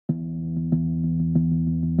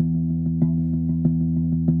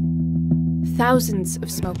thousands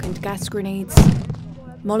of smoke and gas grenades,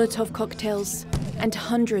 molotov cocktails, and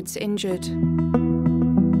hundreds injured.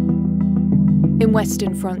 In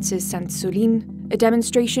western France's Sainte-Soline, a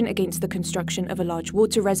demonstration against the construction of a large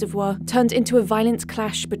water reservoir turned into a violent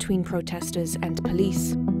clash between protesters and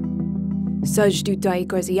police. Serge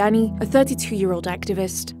Duteuil-Graziani, a 32-year-old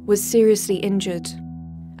activist, was seriously injured.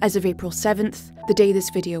 As of April 7th, the day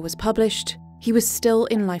this video was published, he was still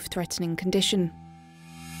in life-threatening condition.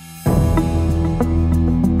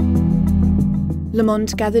 Le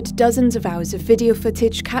Monde gathered dozens of hours of video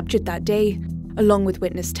footage captured that day, along with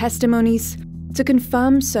witness testimonies, to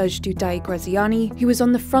confirm Serge Duteuil-Graziani, who was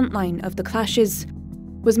on the front line of the clashes,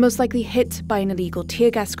 was most likely hit by an illegal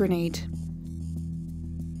tear gas grenade.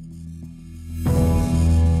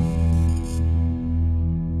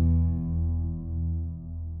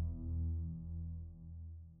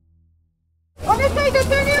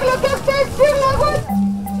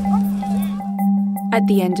 At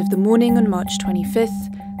the end of the morning on March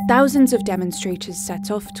 25th, thousands of demonstrators set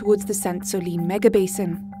off towards the Sainte-Soline mega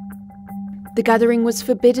basin. The gathering was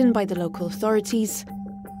forbidden by the local authorities,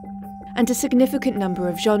 and a significant number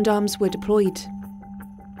of gendarmes were deployed.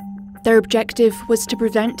 Their objective was to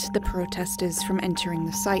prevent the protesters from entering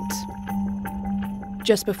the site.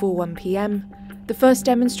 Just before 1 p.m, the first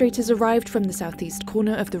demonstrators arrived from the southeast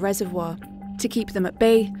corner of the reservoir. To keep them at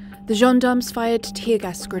bay, the gendarmes fired tear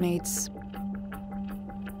gas grenades.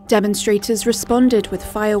 Demonstrators responded with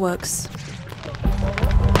fireworks.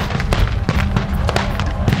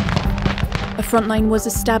 A front line was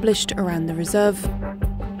established around the reserve,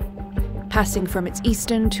 passing from its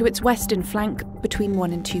eastern to its western flank between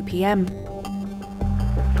 1 and 2 p.m.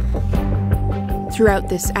 Throughout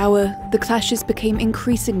this hour, the clashes became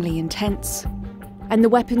increasingly intense, and the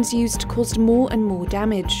weapons used caused more and more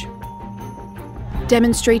damage.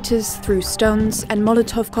 Demonstrators threw stones and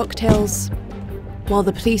Molotov cocktails, while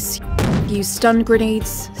the police used stun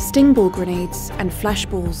grenades, sting ball grenades, and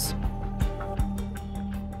flashballs.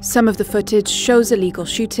 Some of the footage shows illegal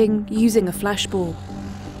shooting using a flashball,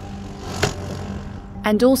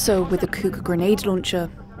 and also with a Cougar grenade launcher.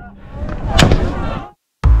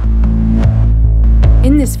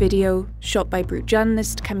 In this video, shot by Brut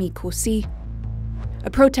journalist Camille Courcy, a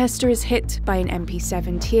protester is hit by an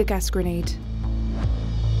MP7 tear gas grenade.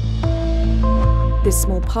 This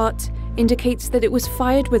small part indicates that it was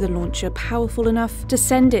fired with a launcher powerful enough to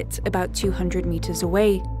send it about 200 meters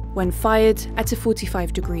away, when fired at a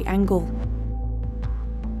 45-degree angle.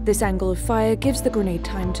 This angle of fire gives the grenade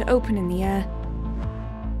time to open in the air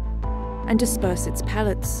and disperse its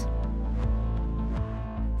pellets.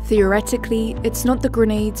 Theoretically, it's not the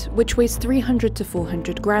grenade, which weighs 300 to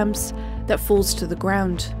 400 grams, that falls to the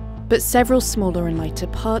ground, but several smaller and lighter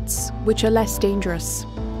parts, which are less dangerous.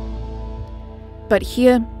 But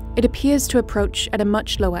here, it appears to approach at a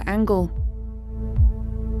much lower angle.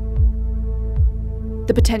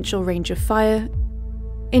 The potential range of fire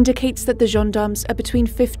indicates that the gendarmes are between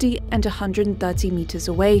 50 and 130 meters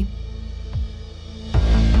away,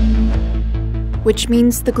 which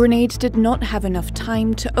means the grenade did not have enough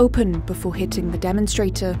time to open before hitting the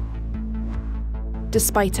demonstrator.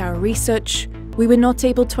 Despite our research, we were not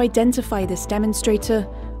able to identify this demonstrator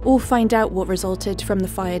or find out what resulted from the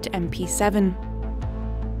fired MP7.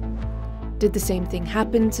 Did the same thing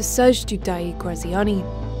happen to Serge Duteuil-Graziani?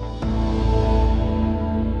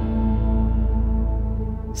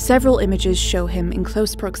 Several images show him in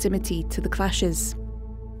close proximity to the clashes.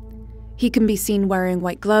 He can be seen wearing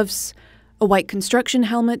white gloves, a white construction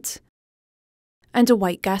helmet, and a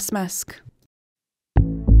white gas mask.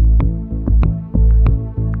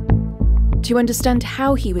 To understand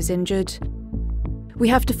how he was injured, we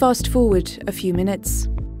have to fast forward a few minutes.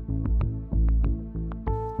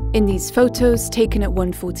 In these photos taken at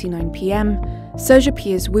 1:49 p.m, Serge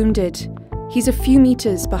appears wounded. He's a few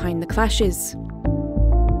meters behind the clashes.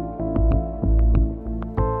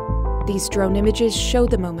 These drone images show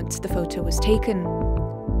the moment the photo was taken.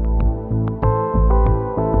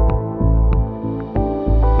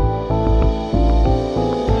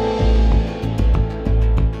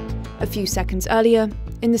 A few seconds earlier,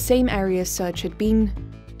 in the same area Serge had been,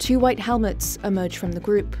 two white helmets emerge from the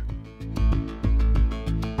group.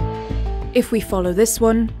 If we follow this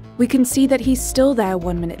one, we can see that he's still there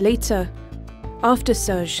 1 minute later, after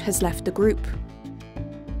Serge has left the group.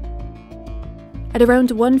 At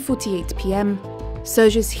around 1:48 p.m,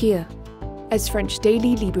 Serge is here, as French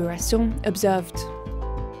daily Libération observed.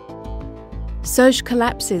 Serge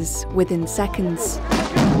collapses within seconds.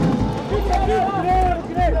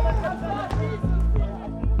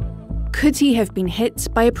 Could he have been hit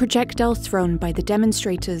by a projectile thrown by the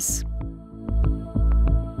demonstrators?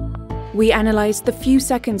 We analysed the few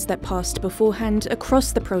seconds that passed beforehand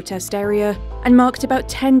across the protest area and marked about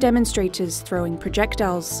 10 demonstrators throwing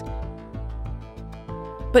projectiles.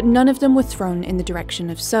 But none of them were thrown in the direction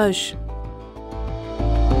of Serge.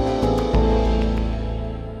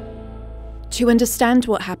 To understand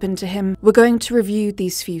what happened to him, we're going to review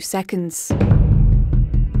these few seconds.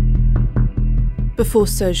 Before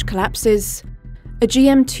Serge collapses, a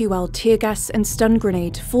GM2L tear gas and stun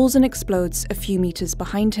grenade falls and explodes a few meters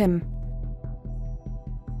behind him.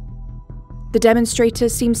 The demonstrator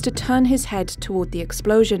seems to turn his head toward the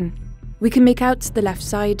explosion. We can make out the left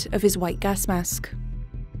side of his white gas mask.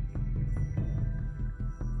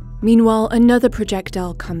 Meanwhile, another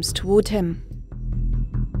projectile comes toward him.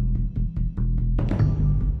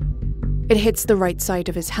 It hits the right side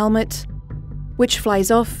of his helmet, which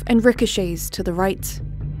flies off and ricochets to the right.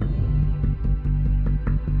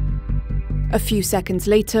 A few seconds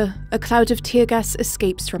later, a cloud of tear gas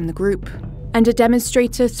escapes from the group, and a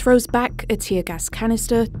demonstrator throws back a tear gas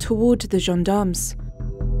canister toward the gendarmes.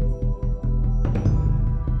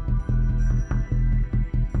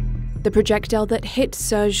 The projectile that hit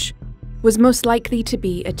Serge was most likely to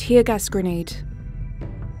be a tear gas grenade.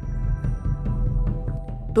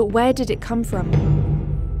 But where did it come from?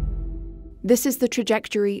 This is the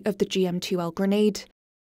trajectory of the GM2L grenade,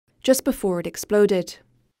 just before it exploded.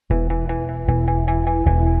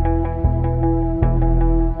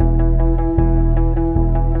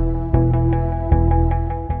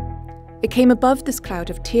 It came above this cloud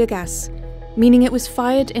of tear gas, meaning it was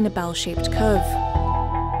fired in a bell-shaped curve.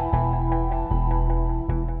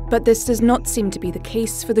 But this does not seem to be the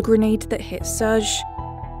case for the grenade that hit Serge,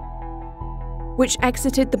 which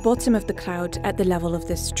exited the bottom of the cloud at the level of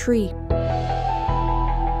this tree.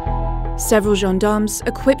 Several gendarmes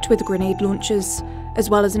equipped with grenade launchers, as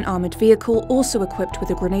well as an armoured vehicle also equipped with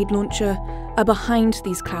a grenade launcher, are behind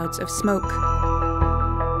these clouds of smoke.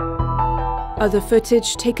 Other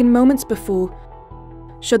footage taken moments before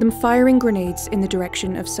show them firing grenades in the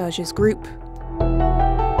direction of Serge's group.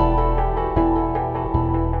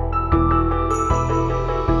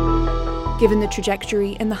 Given the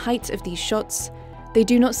trajectory and the height of these shots, they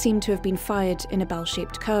do not seem to have been fired in a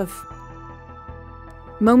bell-shaped curve.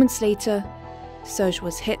 Moments later, Serge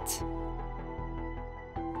was hit.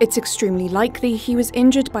 It's extremely likely he was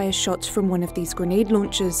injured by a shot from one of these grenade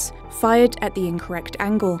launchers, fired at the incorrect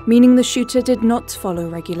angle, meaning the shooter did not follow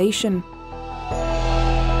regulation.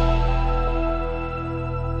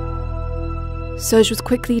 Serge was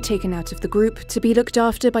quickly taken out of the group to be looked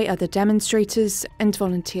after by other demonstrators and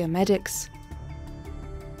volunteer medics.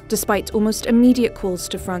 Despite almost immediate calls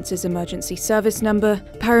to France's emergency service number,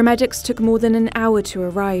 paramedics took more than an hour to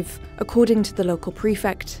arrive, according to the local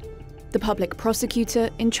prefect. The public prosecutor,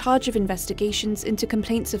 in charge of investigations into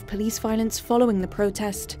complaints of police violence following the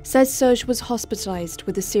protest, says Serge was hospitalised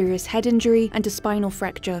with a serious head injury and a spinal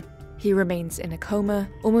fracture. He remains in a coma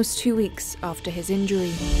almost 2 weeks after his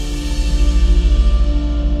injury.